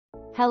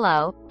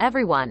Hello,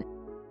 everyone.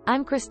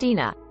 I'm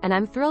Christina, and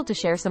I'm thrilled to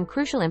share some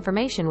crucial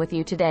information with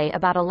you today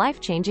about a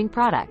life-changing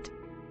product.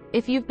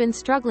 If you've been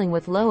struggling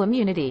with low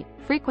immunity,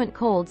 frequent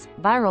colds,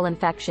 viral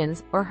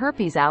infections, or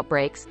herpes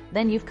outbreaks,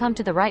 then you've come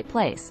to the right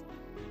place.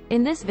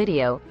 In this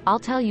video, I'll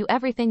tell you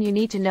everything you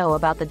need to know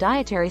about the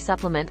dietary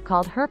supplement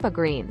called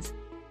HerpaGreens.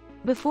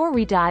 Before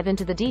we dive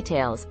into the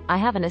details, I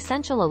have an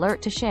essential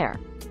alert to share.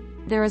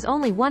 There is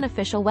only one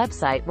official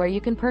website where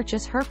you can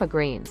purchase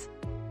HerpaGreens.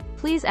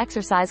 Please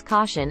exercise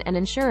caution and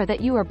ensure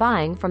that you are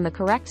buying from the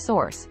correct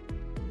source.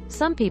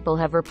 Some people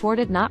have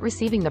reported not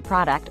receiving the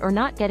product or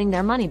not getting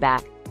their money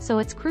back, so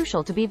it's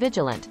crucial to be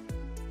vigilant.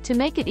 To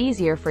make it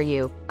easier for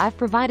you, I've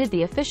provided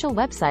the official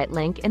website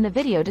link in the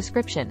video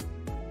description.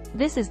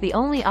 This is the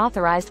only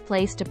authorized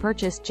place to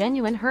purchase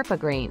genuine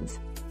HerpaGreens.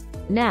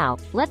 Now,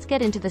 let's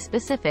get into the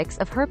specifics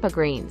of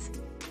HerpaGreens.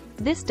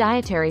 This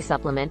dietary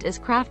supplement is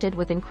crafted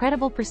with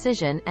incredible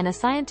precision and a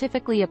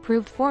scientifically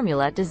approved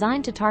formula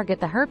designed to target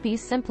the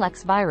herpes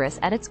simplex virus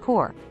at its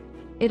core.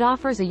 It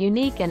offers a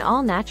unique and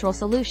all-natural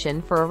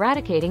solution for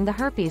eradicating the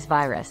herpes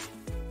virus.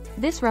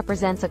 This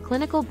represents a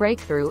clinical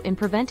breakthrough in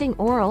preventing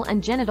oral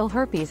and genital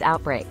herpes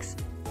outbreaks.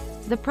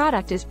 The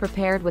product is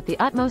prepared with the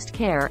utmost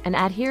care and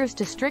adheres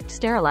to strict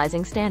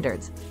sterilizing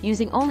standards,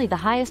 using only the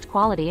highest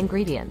quality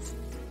ingredients.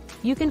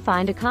 You can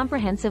find a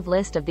comprehensive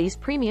list of these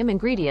premium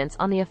ingredients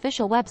on the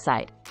official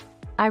website.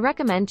 I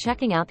recommend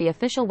checking out the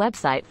official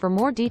website for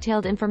more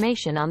detailed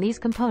information on these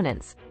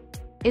components.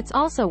 It's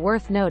also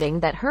worth noting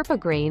that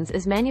HerpaGreens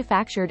is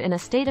manufactured in a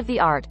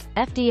state-of-the-art,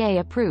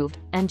 FDA-approved,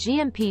 and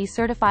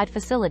GMP-certified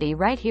facility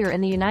right here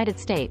in the United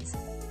States.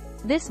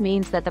 This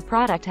means that the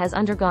product has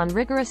undergone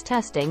rigorous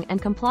testing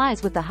and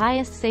complies with the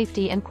highest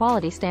safety and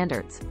quality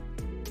standards.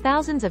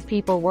 Thousands of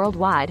people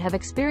worldwide have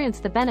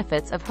experienced the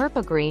benefits of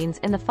HerpaGreens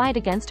in the fight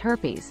against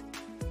herpes.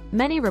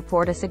 Many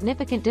report a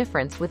significant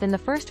difference within the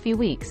first few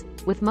weeks,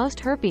 with most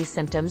herpes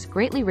symptoms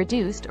greatly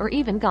reduced or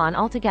even gone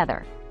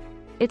altogether.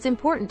 It's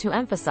important to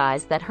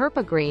emphasize that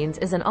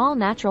HerpaGreens is an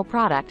all-natural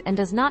product and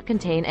does not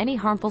contain any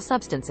harmful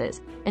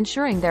substances,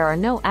 ensuring there are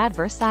no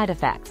adverse side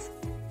effects.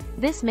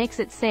 This makes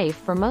it safe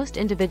for most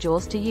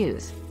individuals to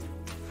use.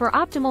 For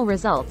optimal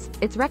results,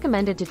 it's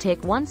recommended to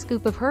take 1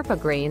 scoop of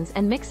HerpaGreens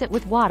and mix it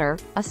with water,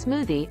 a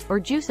smoothie, or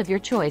juice of your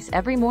choice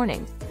every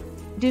morning.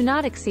 Do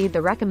not exceed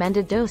the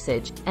recommended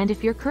dosage, and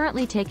if you're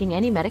currently taking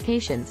any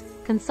medications,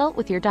 consult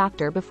with your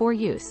doctor before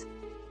use.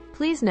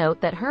 Please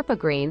note that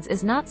HerpaGreens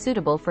is not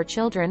suitable for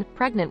children,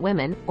 pregnant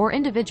women, or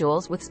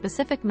individuals with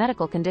specific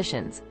medical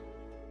conditions.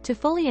 To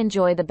fully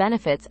enjoy the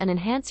benefits and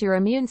enhance your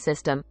immune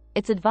system,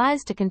 it's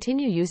advised to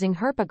continue using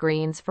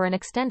HerpaGreens for an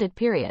extended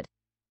period.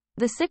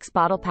 The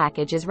 6-bottle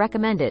package is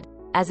recommended,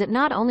 as it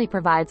not only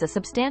provides a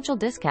substantial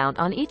discount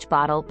on each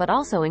bottle but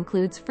also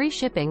includes free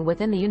shipping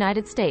within the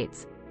United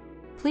States.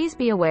 Please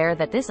be aware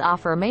that this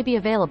offer may be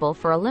available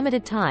for a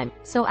limited time,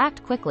 so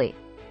act quickly.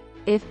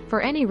 If, for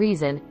any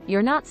reason,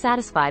 you're not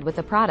satisfied with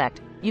the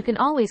product, you can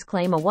always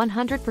claim a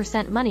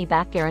 100%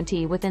 money-back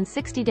guarantee within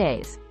 60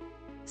 days.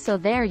 So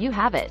there you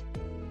have it.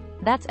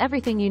 That's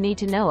everything you need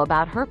to know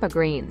about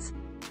HerpaGreens.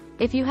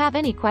 If you have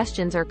any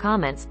questions or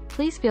comments,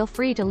 please feel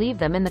free to leave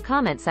them in the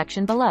comment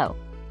section below.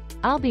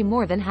 I'll be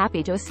more than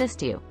happy to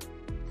assist you.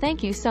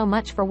 Thank you so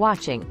much for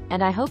watching,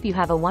 and I hope you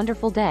have a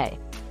wonderful day.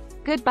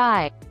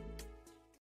 Goodbye.